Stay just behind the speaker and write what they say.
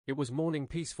It was morning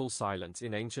peaceful silence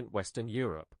in ancient Western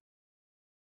Europe.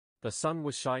 The sun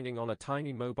was shining on a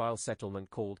tiny mobile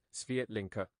settlement called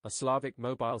Svietlinka, a Slavic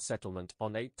mobile settlement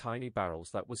on 8 tiny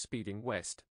barrels that was speeding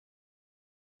west.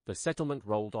 The settlement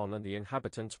rolled on and the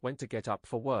inhabitants went to get up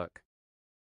for work.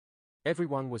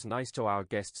 Everyone was nice to our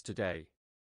guests today.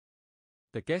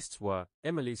 The guests were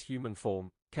Emily's human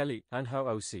form, Kelly, and her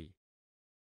OC.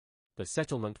 The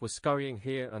settlement was scurrying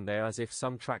here and there as if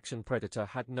some traction predator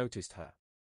had noticed her.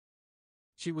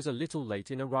 She was a little late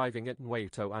in arriving at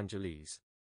Nuerto Angeles.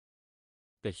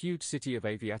 The huge city of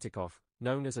Aviatikov,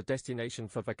 known as a destination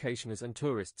for vacationers and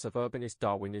tourists of urbanist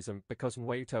Darwinism because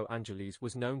Nuerto Angeles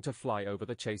was known to fly over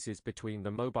the chases between the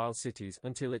mobile cities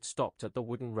until it stopped at the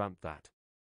wooden ramp that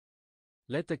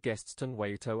led the guests to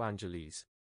Nuerto Angeles.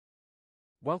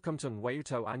 Welcome to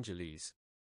Nuerto Angeles.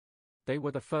 They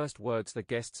were the first words the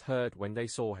guests heard when they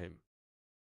saw him.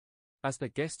 As the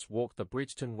guests walked the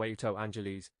bridge to Nuerto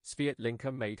Angeles,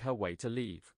 Svietlinka made her way to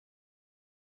leave.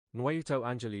 Nuerto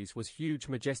Angeles was huge,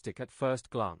 majestic at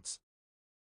first glance.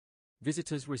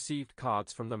 Visitors received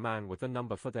cards from the man with the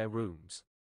number for their rooms.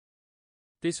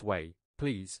 This way,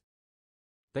 please.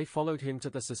 They followed him to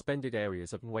the suspended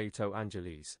areas of Nuerto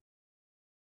Angeles.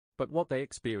 But what they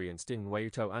experienced in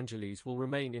Nuerto Angeles will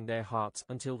remain in their hearts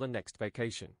until the next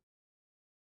vacation.